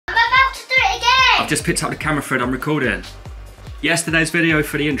just picked up the camera, Fred, I'm recording. Yesterday's video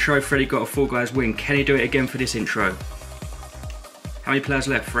for the intro, Freddie got a Fall Guys win. Can he do it again for this intro? How many players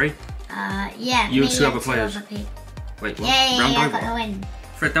left? 3? Yeah. You and 2 other players. Wait, what? Round over? I got the win.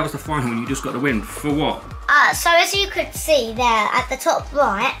 Fred, that was the final and you just got the win. For what? So as you could see there at the top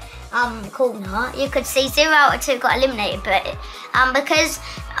right corner, you could see 0 out of 2 got eliminated, but because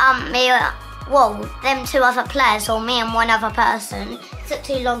them 2 other players, or me and 1 other person, took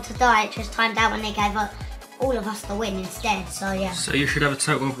too long to die, it just timed out when they gave all of us the win instead, so yeah. So you should have a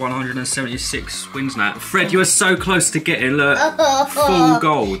total of 176 wins now. Fred, you were so close to getting full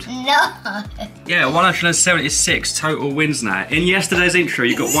gold. No. Yeah, 176 total wins now. In yesterday's intro,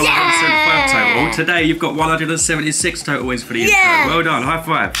 you got 175 total. Today, you've got 176 total wins for the intro. Well done, high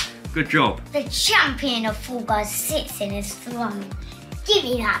five. Good job. The champion of Fall Guys sits in his throne. Give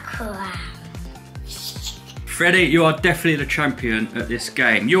me that crown. Freddie, you are definitely the champion at this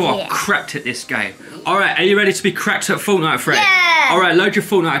game. You are cracked at this game. Alright, are you ready to be cracked at Fortnite, Fred? Yeah! Alright, load your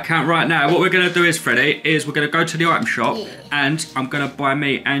Fortnite account right now. What we're going to do is, Freddie, we're going to go to the item shop and I'm going to buy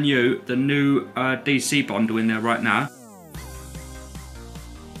me and you the new DC bundle in there right now.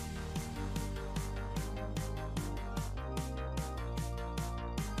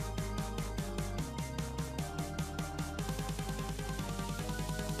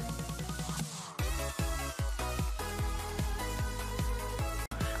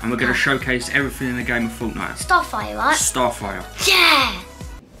 And we're going to showcase everything in the game of Fortnite. Starfire, right? Starfire. Yeah!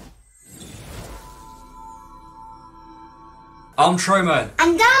 I'm TRUMAnn.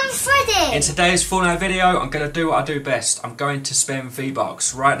 And I'm Freddie. In today's Fortnite video, I'm going to do what I do best. I'm going to spend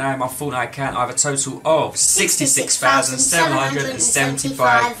V-Bucks. Right now in my Fortnite account, I have a total of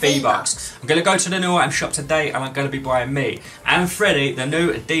 66,775 V-Bucks. I'm going to go to the new item shop today and I'm going to be buying me and Freddie the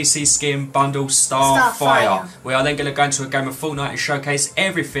new DC skin bundle Starfire. We are then going to go into a game of Fortnite and showcase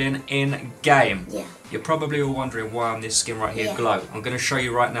everything in game. Yeah. You're probably all wondering why I'm this skin right here, Glow. I'm going to show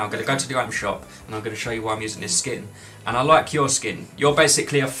you right now. I'm going to go to the item shop and I'm going to show you why I'm using this skin. And I like your skin. You're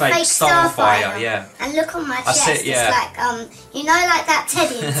basically a fake Starfire, yeah. And look on my chest, it's like, you know, like that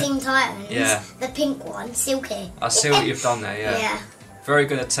teddy in Teen Titans? The pink one, SYL'KHEE. I see what you've done there, yeah. Very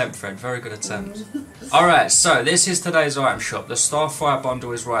good attempt, Fred, very good attempt. Alright, so this is today's item shop. The Starfire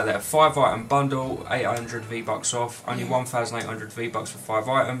bundle is right there. 5 item bundle, 800 V-Bucks off. Only 1,800 V-Bucks for 5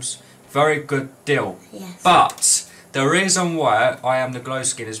 items. Very good deal. Yes. But the reason why I am the glow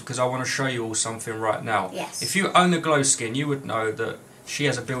skin is because I want to show you all something right now. Yes. If you own the glow skin, you would know that she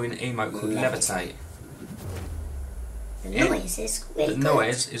has a built-in emote called Levitate. The noise is really good. The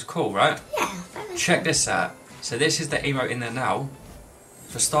noise is cool, right? Yeah. Check this out. So this is the emote in there now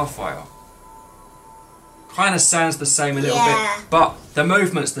for Starfire. Kind of sounds the same a little bit, but the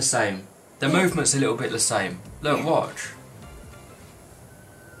movement's the same. The movement's a little bit the same. Look, watch.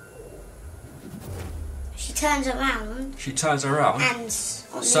 She turns around. She turns around. And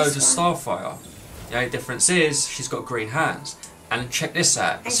so does Starfire. The only difference is she's got green hands. And check this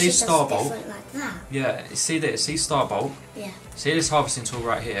out. And see Starbolt? Like that. Yeah. See this? See Starbolt? Yeah. See this harvesting tool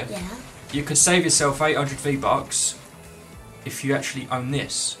right here? Yeah. You could save yourself 800 V-Bucks if you actually own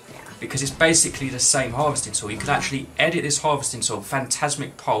this. Because it's basically the same harvesting tool. You can actually edit this harvesting tool,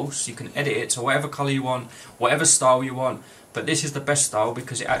 Phantasmic Pulse. You can edit it to whatever colour you want, whatever style you want. But this is the best style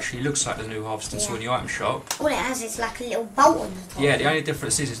because it actually looks like the new harvesting tool in the item shop. All it has is like a little bolt on the top. Yeah, the only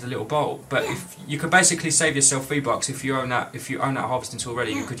difference is the little bolt. But if you could basically save yourself V-Bucks if you own that. If you own that harvesting tool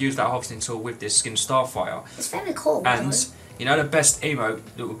already, you could use that harvesting tool with this skin Starfire. It's very cool. And you know the best emote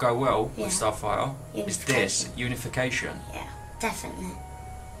that will go well with Starfire is this Unification. Yeah, definitely.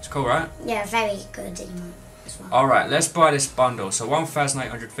 It's cool, right? Yeah, very good emote as well. Alright, let's buy this bundle. So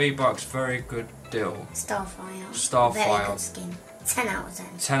 1,800 V-Bucks, very good deal. Starfire. Very good skin. 10 out of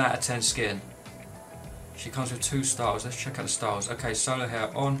 10. 10 out of 10 skin. She comes with 2 styles. Let's check out the styles. Okay, solar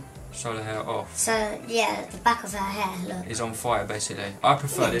hair on, solar hair off. So, yeah, the back of her hair, look. Is on fire, basically. I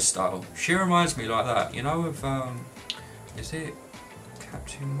prefer this style. She reminds me like that. You know of, is it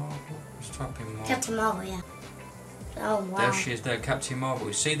Captain Marvel? Let's type in Marvel. Captain Marvel, yeah. Oh, wow. There she is there, Captain Marvel.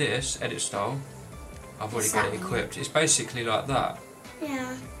 You see this? Edit style. I've already got it equipped. It's basically like that.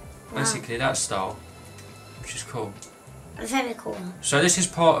 Yeah. Basically that style. Which is cool. Very cool. So this is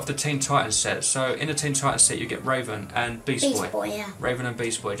part of the Teen Titans set. So in the Teen Titans set you get Raven and Beast Boy. Beast Boy, yeah. Raven and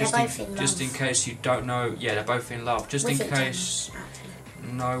Beast Boy. Just in case you don't know, they're both in love. Just in case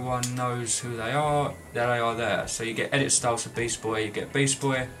no one knows who they are, there they are there. So you get edit styles for Beast Boy, you get Beast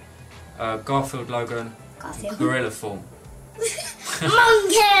Boy, Garfield Logan, Gorilla form.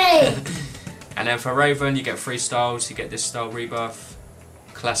 Monkey! And then for Raven you get 3 styles, you get this style Rebirth,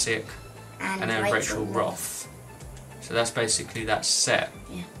 Classic, and then Rachel Roth. So that's basically that set.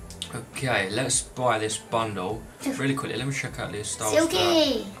 Yeah. Okay, let's buy this bundle really quickly. Let me check out this styles.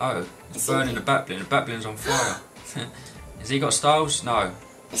 SYL'KHEE. Oh, it's burning the Batblin. The Batblin's on fire. Has he got styles? No.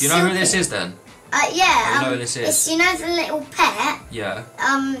 Do you know who this is then? Yeah. You know who this is? It's, you know the little pet? Yeah.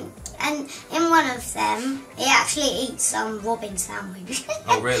 And in one of them, he actually eats Robin sandwich.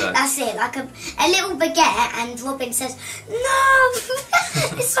 Oh, really? That's it, like a little baguette, and Robin says, "No,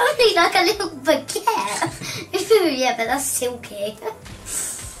 it's only like a little baguette." Yeah, but that's SYL'KHEE.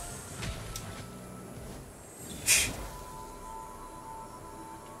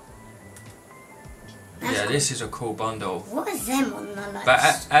 Yeah, this is a cool bundle. What are them on the like?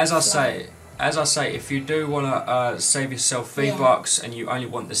 But as I say, if you do want to save yourself V-Bucks and you only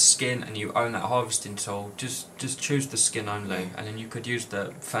want the skin and you own that harvesting tool, just choose the skin only, and then you could use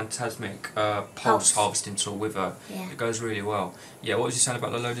the Phantasmic Pulse harvesting tool with her. Yeah. It goes really well. Yeah, what was you saying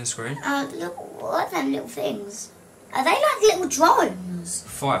about the loading screen? Look, what are them little things? Are they like little drones?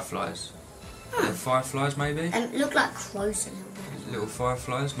 Fireflies. Little fireflies, maybe? Look like crows a little bit. Little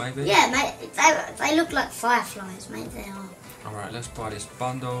fireflies, maybe? Yeah, mate, they look like fireflies, mate, they are. Alright, let's buy this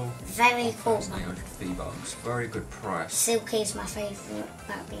bundle. Very cool. 800 V-Bucks. Very good price. SYL'KHEE's my favourite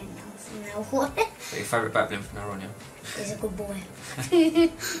Batblin now from now on. Your favourite Batblin from now on, yeah? He's a good boy.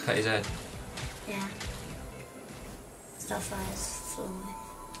 Pet his head. Yeah. STARFIRE'S Flourish.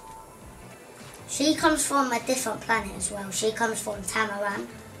 She comes from a different planet as well. She comes from TRUMAnn.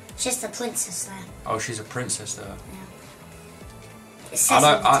 She's the princess there. Oh, she's a princess there. Yeah. It says in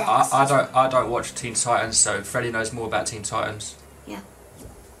the text. I don't watch Teen Titans, so Freddie knows more about Teen Titans. Yeah.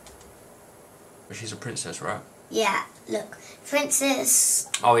 But she's a princess, right? Yeah, look. Princess...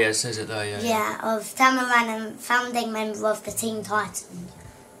 Oh yeah, it says it there, yeah. Yeah, of TRUMAnn and founding member of the Teen Titans.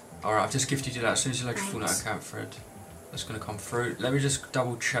 Alright, I've just gifted you that. As soon as you load your Thanks. Fortnite account, Fred, that's going to come through. Let me just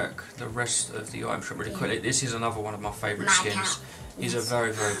double check the rest of the item shop really quickly. This is another one of my favourite skins. Cat. He's a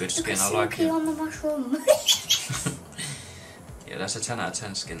very, very good skin. I Look like at him. SYL'KHEE on the mushroom. Yeah, that's a 10 out of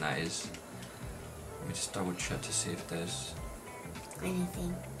 10 skin, that is. Let me just double check to see if there's...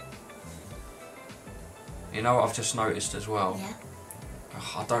 Anything. You know what I've just noticed as well? Yeah. Ugh,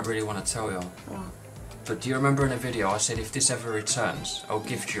 I don't really want to tell you. What? But do you remember in a video I said if this ever returns, I'll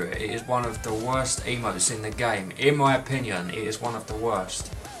gift you it. It is one of the worst emotes in the game. In my opinion, it is one of the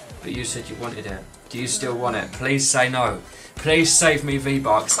worst. But you said you wanted it. Do you still want it? Please say no. Please save me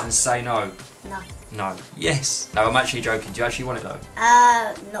V-Bucks and say no. No. No. Yes. No, I'm actually joking. Do you actually want it though?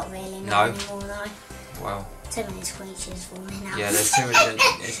 Not really. No. Not anymore, no. Well. Too many screeches for me now. Yeah, there's too many.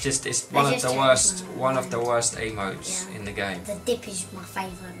 It's one of the worst emotes in the game. The dip is my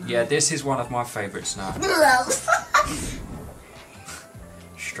favourite now. Yeah, this is one of my favourites now.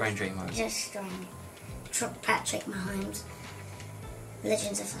 Strange emote. Just strange. Patrick Mahomes.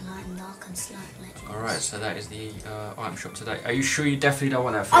 Legends of the Light and Dark and Slight Legends. Alright, so that is the item shop today. Are you sure you definitely don't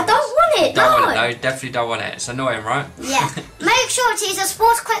want that? I don't want it, Don't want it, no, you definitely don't want it. It's annoying, right? Yeah. Make sure to use a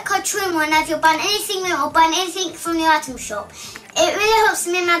sports quick code TRUMAnn if you're buying anything new or buying anything from the item shop. It really helps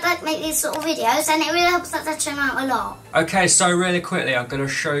me and my dad make these sort of videos, and it really helps that channel out a lot. Okay, so really quickly, I'm going to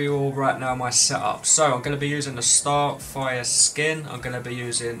show you all right now my setup. So I'm going to be using the Starfire skin. I'm going to be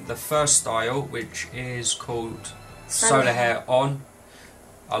using the first style, which is called SYL'KHEE On.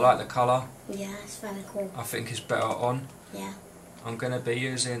 I like the colour. Yeah, it's very cool. I think it's better on. Yeah. I'm going to be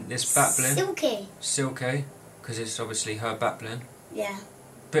using this Batblin. SYL'KHEE, because it's obviously her Batblin. Yeah.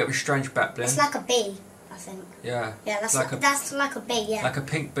 Bit of a strange Batblin. It's like a bee, I think. Yeah. Yeah, that's like a bee, yeah. Like a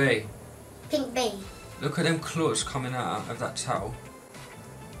pink bee. Pink bee. Look at them claws coming out of that tail.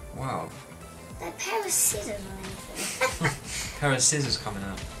 Wow. They're a pair of scissors or anything. Pair of scissors coming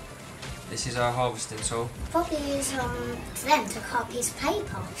out. This is our harvesting tool. Probably use them to cut a piece of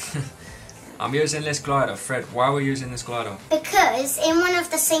paper. I'm using this glider. Fred, why are we using this glider? Because in one of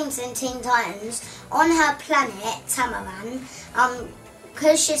the scenes in Teen Titans, on her planet, TRUMAnn,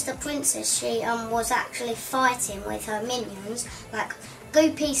 because she's the princess, she was actually fighting with her minions, like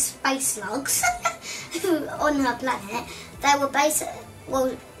goopy space slugs, on her planet. They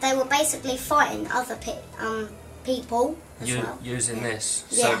were basically fighting other people. Using this,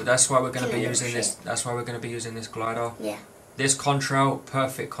 Yeah. so that's why we're going to be Killing using this. shit. That's why we're going to be using this glider. Yeah. This contrail,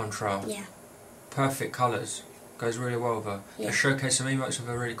 perfect contrail. Yeah. Perfect colours, goes really well with her. Yeah. Let's showcase some emotes with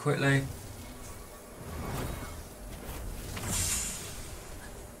her really quickly.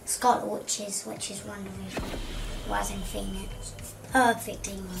 Scarlet Witches, which is one of the Rising Phoenix. Perfect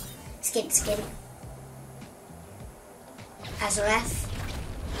emote. Skin to skin. Azareth.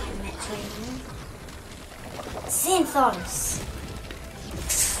 Xanthoris.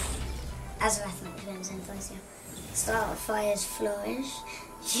 Azareth, Xanthoris, yeah. STARFIRE'S Flourish.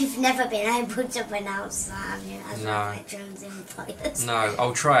 You've never been able to pronounce that, have you? No. Zinfos. No,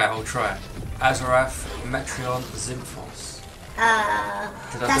 I'll try it. Azarath, Metreon, Zinfos.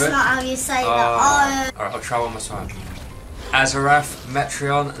 That's not how you say that. Alright, I'll try one more time. Azarath,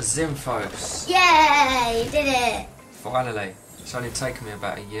 Metreon, Zinfos. Yay! You did it! Finally. It's only taken me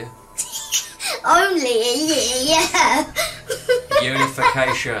about a year. Only a year, yeah.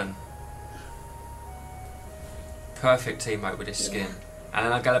 Unification. Perfect teammate with this skin. And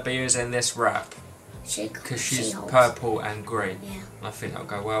then I'm going to be using this wrap. Because she's purple and green. Yeah. And I think that'll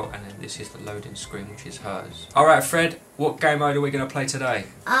go well. And then this is the loading screen, which is hers. Alright, Fred, what game mode are we going to play today?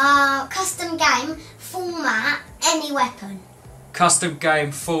 Custom game, full map, any weapon. Custom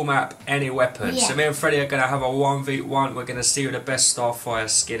game, full map, any weapon. Yeah. So me and Freddie are going to have a 1v1. We're going to see who the best Starfire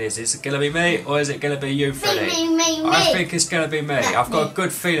skin is. Is it going to be me or is it going to be you, Freddie? Me. I think it's going to be me. I've got a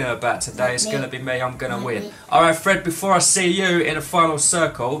good feeling about today. It's going to be me. I'm going to win. Alright, Fred, before I see you in the final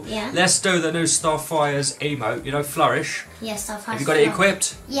circle, let's do the new Starfire's emote. You know, Flourish. Yes, Starfire's. Have you got it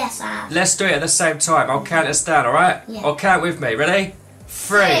equipped? Yes, I have. Let's do it at the same time. I'll count us down, alright? Yeah. I'll count with me. Ready?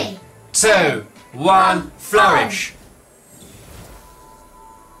 3, 2, 1, Flourish.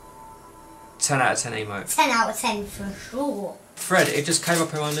 10 out of 10 emote. 10 out of 10 for sure. Fred, it just came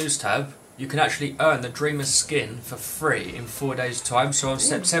up in my news tab. You can actually earn the Dreamer's skin for free in 4 days' time. So on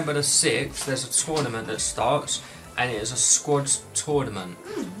September the 6th, there's a tournament that starts, and it is a squads tournament.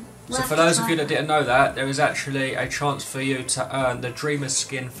 So for those of you that didn't know that, there is actually a chance for you to earn the Dreamer's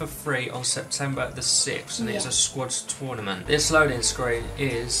skin for free on September the 6th, and it is a squads tournament. This loading screen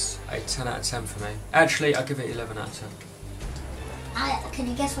is a 10 out of 10 for me. Actually, I give it 11 out of 10. Can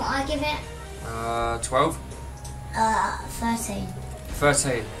you guess what I give it? 12? 13.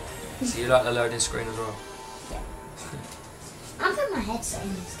 13. So you like the loading screen as well? Yeah. I'm putting my headset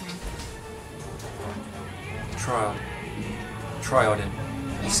in this game. Try on him.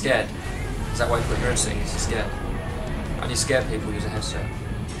 Yeah. You scared? Is that why you put your headset in? You're scared? Only scared people use a headset.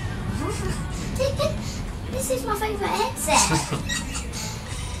 This is my favourite headset.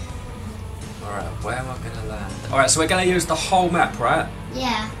 Alright, where am I going to land? Alright, so we're going to use the whole map, right?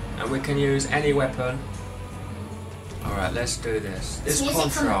 Yeah. And we can use any weapon. Alright, let's do this. This music control.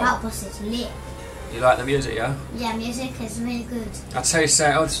 from the Battle Boss is lit. You like the music, yeah? Yeah, music is really good. I'll tell you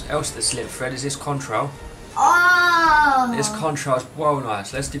something else that's lit, Fred, is this control. Oh! This control is well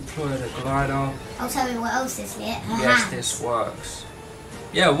nice. Let's deploy the glider. I'll tell you what else is lit. Her Yes, hands. this works.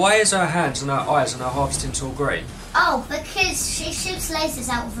 Yeah, why is her hands and her eyes and her harvesting all green? Oh, because she shoots lasers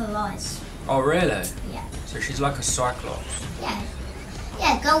out of her eyes. Oh, really? Yeah. So she's like a Cyclops. Yeah.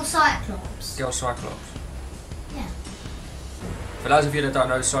 Yeah, Girl Cyclops. Girl Cyclops. Yeah. For those of you that don't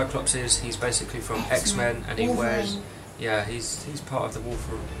know who Cyclops is, he's basically from X-Men and he Wolverine. wears... Yeah, he's part of the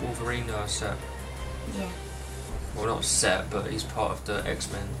Wolverine set. Yeah. Well, not set, but he's part of the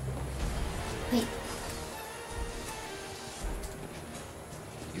X-Men. Wait.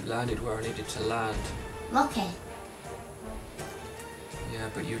 You landed where I needed to land. Okay. Yeah,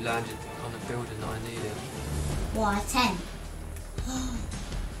 but you landed on a building that I needed. Why, 10?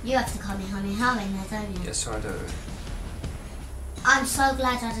 You have to come in, honey, now, don't you? Yes, I do. I'm so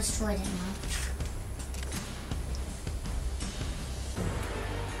glad I destroyed it now.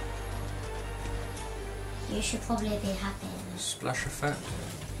 You should probably be happy. Splash effect?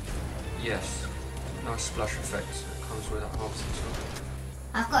 Yes. Nice splash effect that comes with that half as well.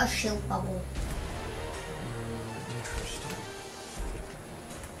 I've got a shield bubble. Interesting.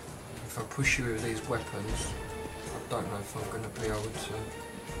 If I push you with these weapons, I don't know if I'm going to be able to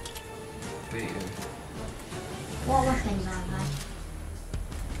beat you. What weapons are they?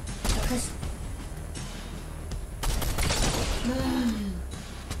 Because...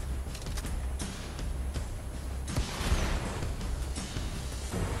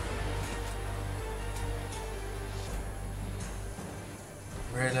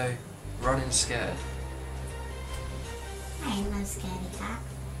 Really? Running scared? I ain't no scaredy cat.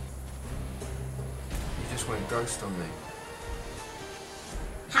 You just went ghost on me.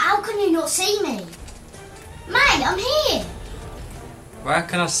 How can you not see me? Mate, I'm here! Well, how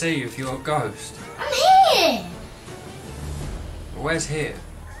can I see you if you're a ghost? I'm here! Where's here?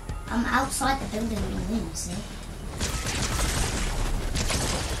 I'm outside the building you're in, see?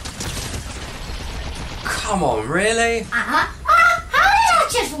 Come on, really? How did I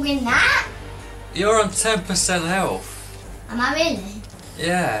just win that? You're on 10% health. Am I really?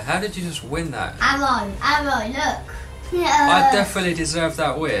 Yeah, how did you just win that? Arrow, look. I definitely deserve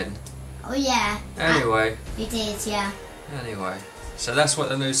that win. Oh yeah. Anyway. You did, yeah. Anyway. So that's what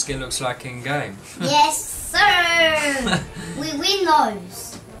the new skin looks like in game. Yes, sir! We win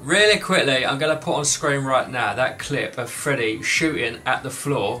those. Really quickly, I'm going to put on screen right now that clip of Freddie shooting at the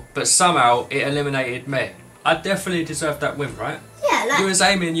floor, but somehow it eliminated me. I definitely deserved that win, right? Yeah, like... You was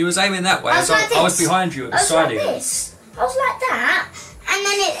aiming that way. I was behind you at the side of you. I was like that, and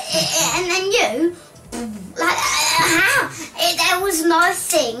then and then you, like, how? There was no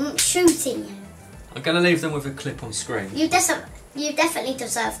thing shooting you. I'm going to leave them with a clip on screen. You definitely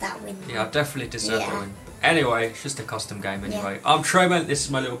deserve that win. Yeah, I definitely deserve that win. Anyway, it's just a custom game anyway. Yeah. I'm TRUMAnn, this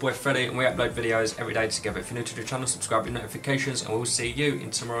is my little boy Freddie, and we upload videos every day together. If you're new to the channel, subscribe with notifications, and we'll see you in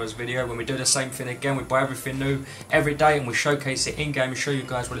tomorrow's video when we do the same thing again. We buy everything new every day, and we showcase it in-game and show you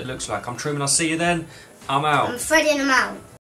guys what it looks like. I'm TRUMAnn, I'll see you then. I'm out. I'm Freddie and I'm out.